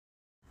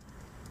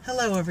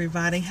Hello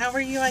everybody, how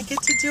are you? I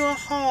get to do a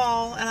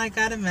haul and I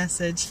got a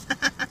message.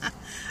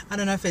 I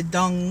don't know if it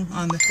dung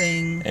on the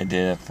thing. It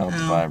did, it felt to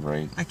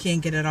vibrate. I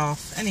can't get it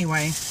off.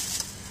 Anyway,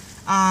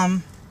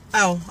 I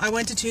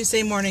went to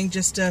Tuesday morning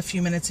just a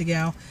few minutes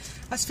ago.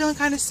 I was feeling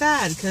kind of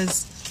sad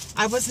because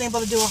I wasn't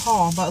able to do a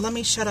haul, but let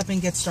me shut up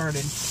and get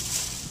started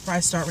before I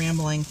start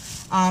rambling.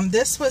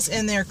 This was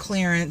in their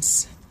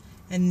clearance,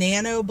 a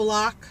nano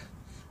block,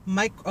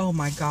 oh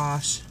my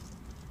gosh.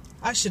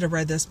 I should have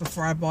read this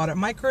before I bought it.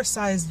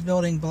 Micro-sized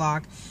building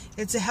block.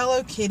 It's a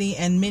Hello Kitty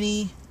and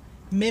Mimi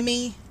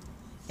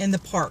in the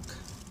park.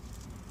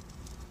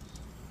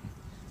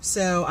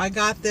 So I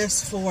got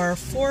this for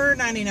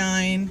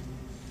 $4.99,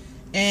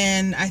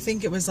 and I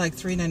think it was like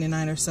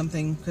 $3.99 or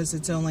something because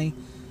it's only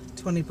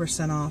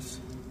 20% off.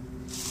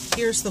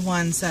 Here's the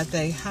ones that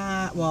they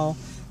had. Well,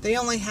 they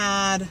only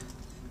had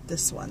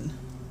this one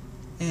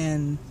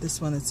and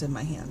this one that's in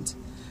my hand.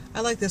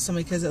 I like this one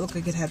because it looked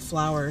like it had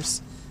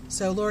flowers.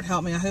 So, Lord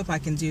help me, I hope I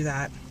can do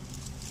that.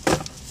 I'm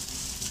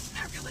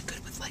not really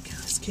good with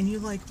Legos. Can you,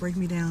 like, bring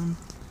me down?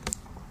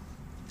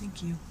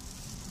 Thank you.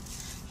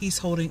 He's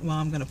holding, well,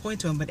 I'm going to point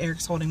to him, but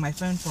Eric's holding my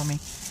phone for me.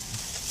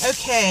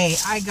 Okay,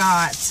 I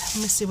got,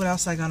 let me see what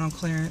else I got on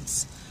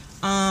clearance.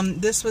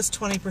 This was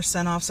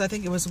 20% off, so I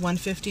think it was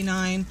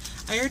 $159.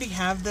 I already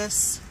have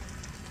this,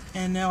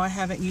 and no, I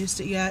haven't used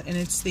it yet, and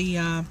it's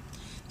the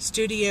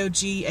Studio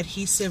G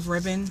adhesive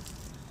ribbon.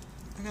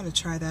 I gotta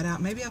try that out.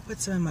 Maybe I'll put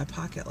some in my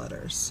pocket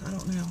letters. I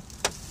don't know.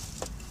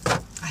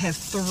 I have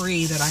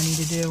 3 that I need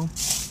to do.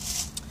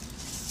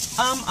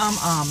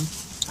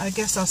 I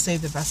guess I'll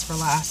save the best for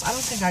last. I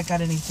don't think I got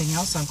anything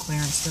else on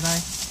clearance, did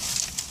I?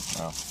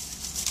 No.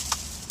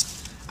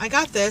 I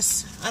got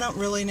this. I don't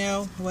really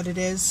know what it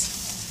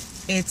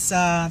is. It's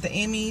the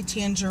Amy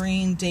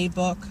Tangerine Day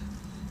Book.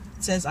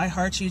 It says, I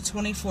Heart You,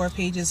 24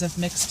 pages of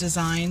mixed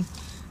design.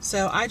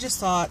 So I just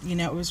thought, you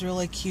know, it was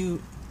really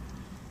cute.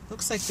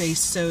 Looks like they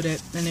sewed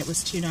it, and it was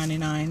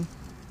 $2.99.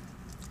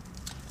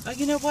 Oh,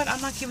 you know what? I'm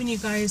not giving you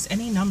guys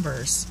any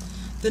numbers.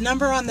 The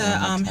number on the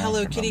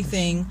Hello Kitty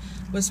thing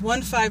was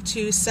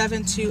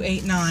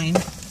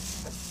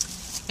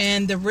 1527289,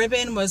 and the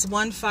ribbon was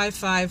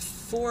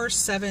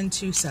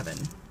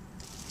 1554727.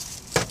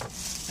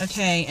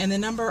 Okay, and the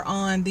number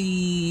on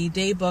the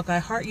day book I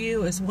Heart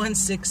You is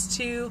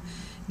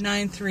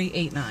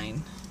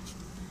 1629389.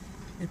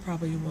 It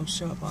probably will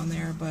show up on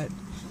there, but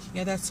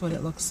yeah, that's what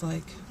it looks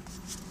like.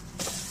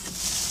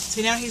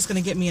 See, now he's going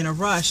to get me in a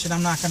rush, and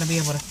I'm not going to be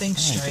able to think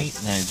straight.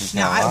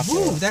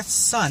 Woo, that's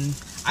sun.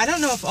 I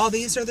don't know if all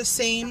these are the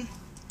same.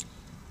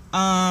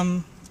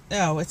 Oh,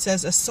 it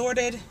says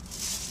assorted.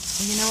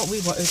 Well, you know what?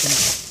 We will open it.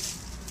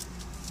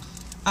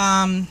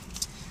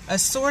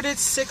 Assorted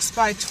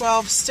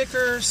 6x12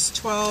 stickers,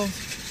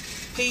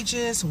 12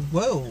 pages.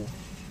 Whoa.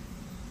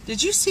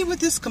 Did you see what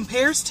this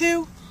compares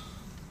to?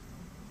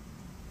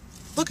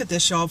 Look at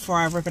this, y'all, before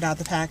I rip it out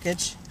the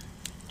package.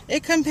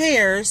 It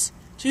compares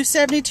to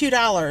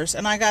 $72,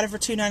 and I got it for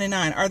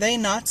 $2.99. Are they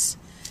nuts?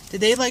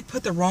 Did they, like,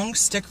 put the wrong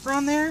sticker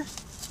on there?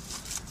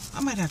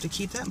 I might have to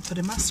keep that and put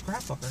it in my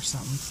scrapbook or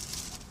something.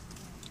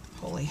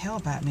 Holy hell,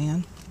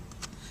 Batman.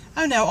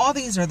 Oh, no, all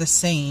these are the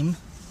same.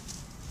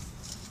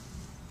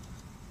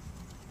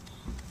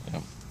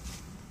 Yep.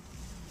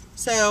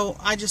 So,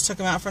 I just took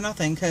them out for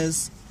nothing,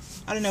 because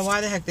I don't know why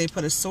the heck they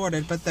put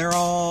assorted, but they're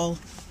all,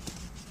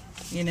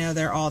 you know,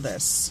 they're all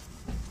this.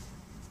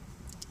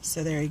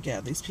 So, there you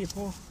go. These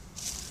people...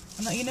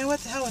 You know what?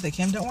 The hell with it,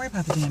 Kim. Don't worry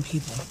about the damn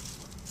people.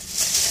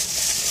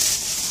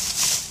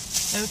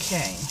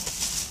 Okay.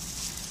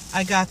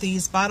 I got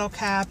these bottle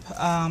cap,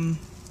 I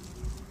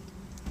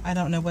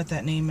don't know what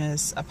that name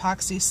is,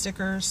 epoxy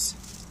stickers.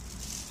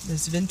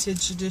 This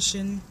vintage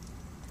edition.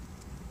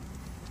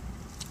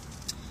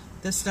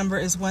 This number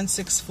is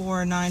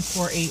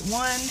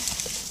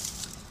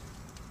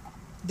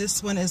 1649481.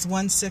 This one is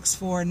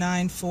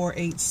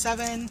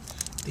 1649487.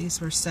 These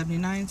were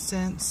 79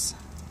 cents.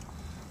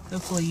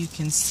 Hopefully you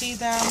can see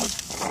them.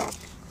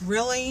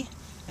 Really?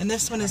 And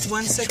this one is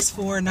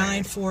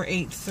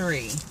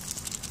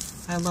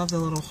 1649483. I love the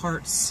little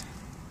hearts.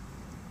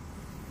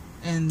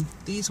 And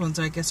these ones,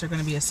 I guess, are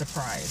going to be a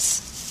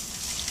surprise.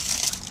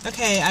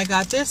 Okay, I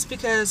got this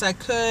because I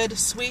could.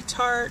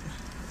 Sweetheart.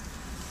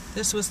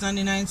 This was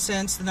 99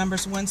 cents. The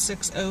number's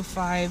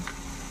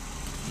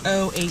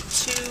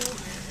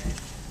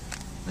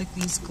 1605082. Like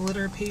these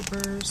glitter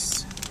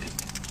papers.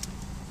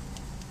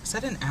 Is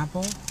that an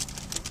apple?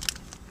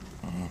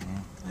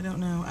 I don't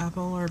know,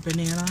 apple or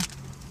banana.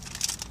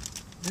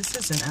 This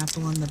is an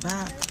apple on the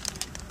back.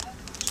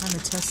 Trying to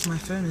test my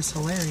phone is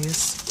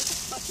hilarious.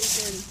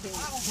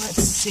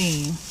 Let's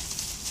see.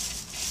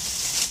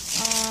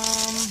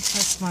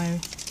 That's my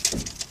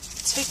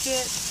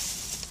ticket.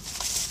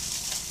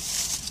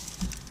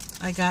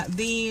 I got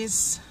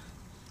these.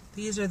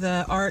 These are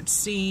the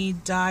Artsy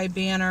die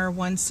banner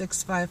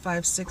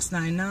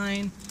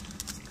 1655699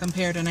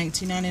 compared to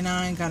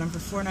 $19.99. Got them for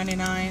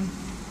 $4.99.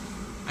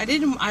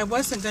 I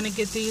wasn't going to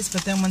get these,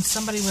 but then when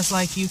somebody was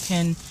like, you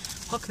can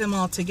hook them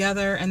all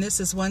together, and this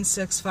is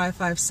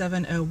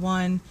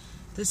 1655701.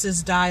 This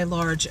is Die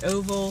Large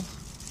Oval.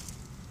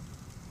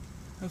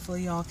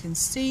 Hopefully y'all can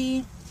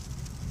see.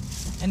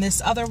 And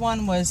this other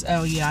one was,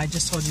 oh yeah, I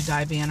just told you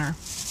Die Banner.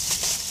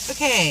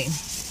 Okay,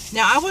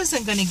 now I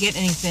wasn't going to get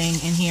anything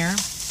in here.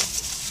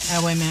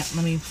 Oh, wait a minute,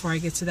 let me, before I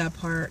get to that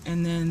part.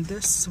 And then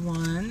this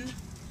one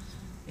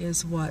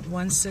is what,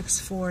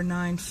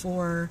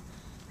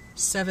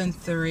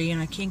 1649473,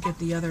 and I can't get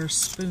the other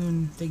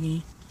spoon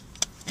thingy.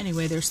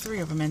 Anyway, there's 3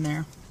 of them in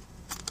there.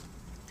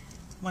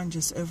 One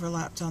just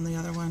overlapped on the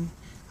other one.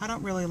 I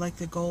don't really like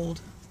the gold.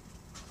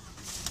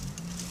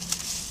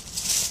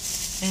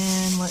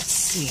 And let's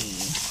see.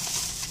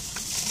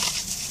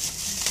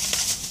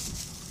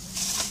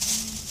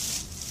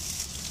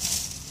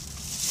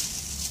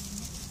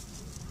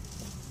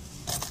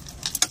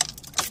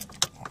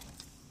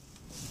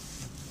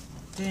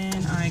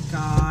 Then I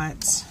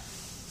got,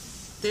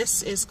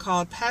 this is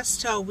called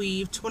Pastel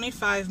Weave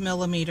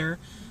 25mm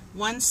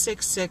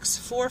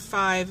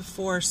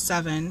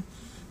 1664547.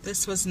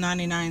 This was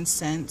 99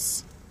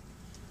 cents,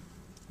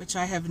 which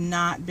I have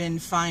not been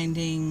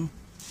finding.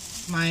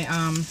 My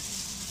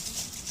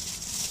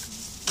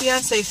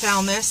fiance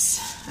found this,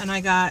 and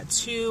I got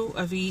 2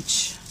 of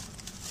each,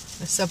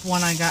 except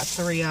one I got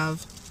 3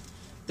 of.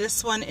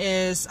 This one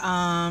is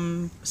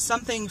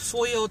something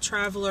Foil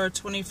Traveler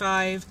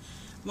 25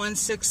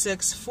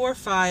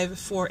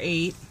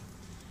 1664548,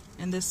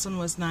 and this one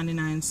was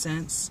 99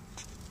 cents.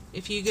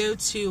 If you go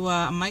to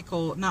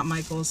not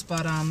Michael's,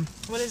 but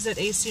what is it,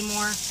 AC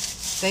Moore?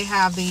 They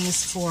have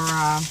these for,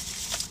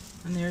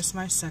 and there's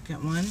my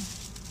second one.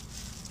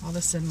 All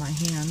this in my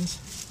hand.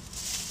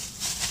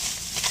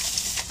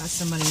 Got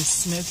somebody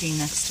smoking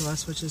next to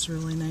us, which is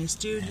really nice.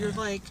 Dude, you're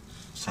like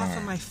half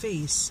of my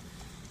face.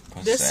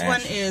 This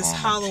one is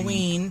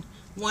Halloween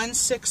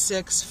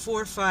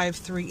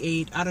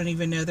 1664538. I don't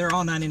even know. They're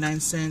all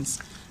 99 cents.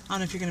 I don't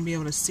know if you're going to be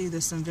able to see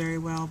this one very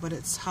well, but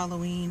it's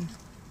Halloween.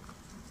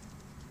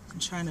 I'm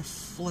trying to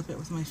flip it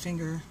with my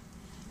finger.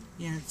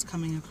 Yeah, it's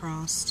coming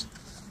across.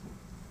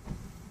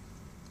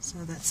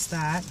 So that's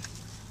that.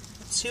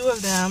 2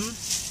 of them.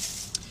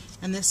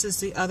 And this is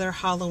the other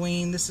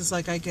Halloween. This is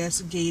like, I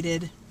guess,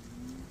 gated.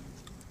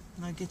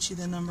 And I'll get you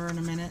the number in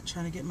a minute.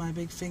 Trying to get my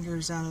big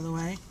fingers out of the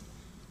way.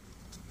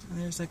 And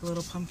there's like a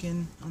little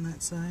pumpkin on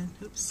that side.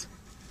 Oops.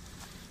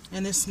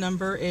 And this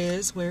number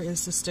is, where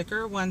is the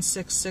sticker?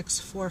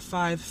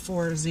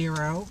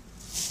 1664540.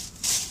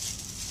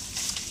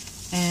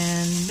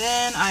 And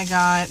then I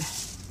got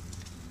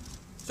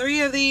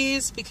 3 of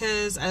these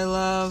because I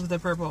love the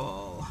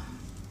purple.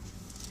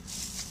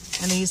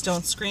 And these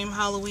don't scream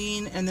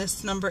Halloween. And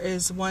this number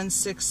is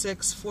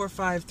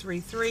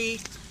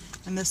 1664533.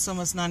 And this one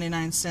was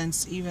 99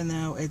 cents, even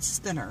though it's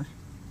thinner.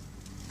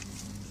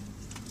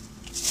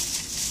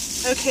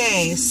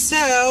 Okay,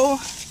 so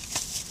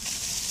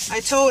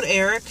I told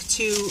Eric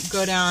to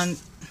go down.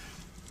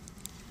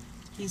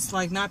 He's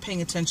like not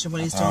paying attention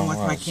what he's doing with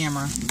my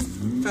camera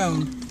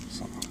phone.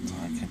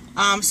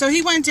 So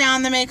he went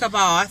down the makeup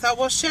aisle. I thought,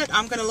 well, shit,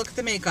 I'm gonna look at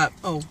the makeup.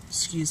 Oh,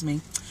 excuse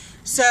me.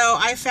 So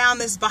I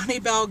found this Bonnie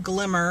Bell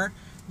Glimmer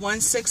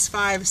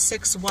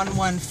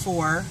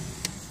 1656114.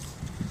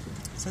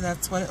 So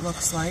that's what it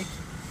looks like.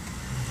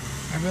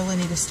 I really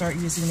need to start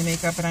using the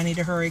makeup, but I need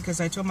to hurry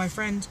because I told my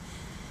friend.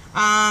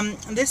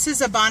 This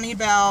is a Bonnie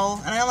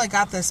Bell, and I only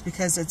got this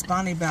because it's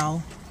Bonnie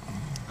Bell.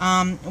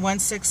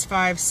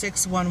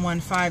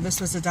 1656115. This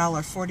was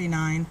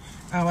 $1.49.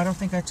 Oh, I don't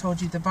think I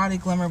told you the Body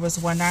Glimmer was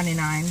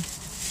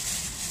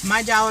 $1.99.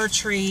 My Dollar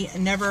Tree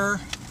never,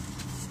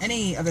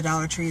 any of the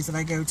Dollar Trees that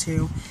I go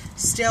to,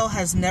 still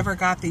has never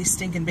got these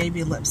stinking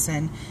baby lips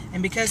in.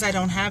 And because I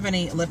don't have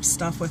any lip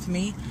stuff with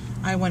me,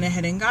 I went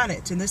ahead and got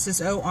it. And this is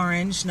O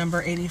Orange,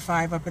 number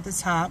 85 up at the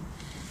top.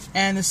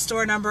 And the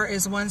store number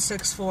is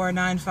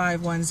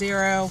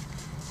 1649510.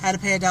 Had to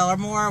pay $1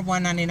 more,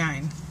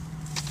 $1.99.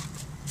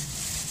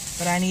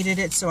 But I needed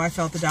it, so I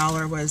felt the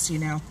dollar was, you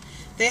know.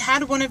 They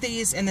had one of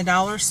these in the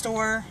dollar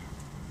store,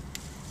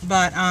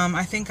 but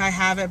I think I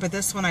have it. But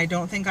this one I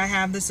don't think I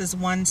have. This is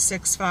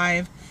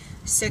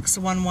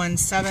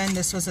 1656117.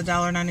 This was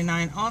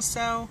 $1.99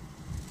 also.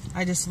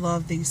 I just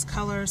love these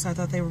colors. I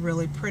thought they were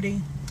really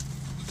pretty.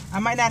 I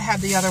might not have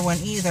the other one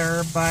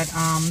either, but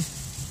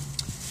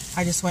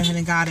I just went ahead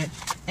and got it.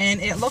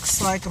 And it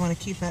looks like, I'm going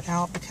to keep that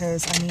out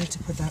because I need to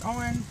put that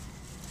on.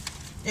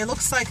 It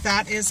looks like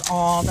that is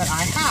all that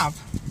I have.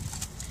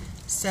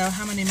 So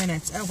how many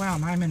minutes? Oh wow,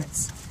 9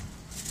 minutes.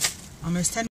 Almost 10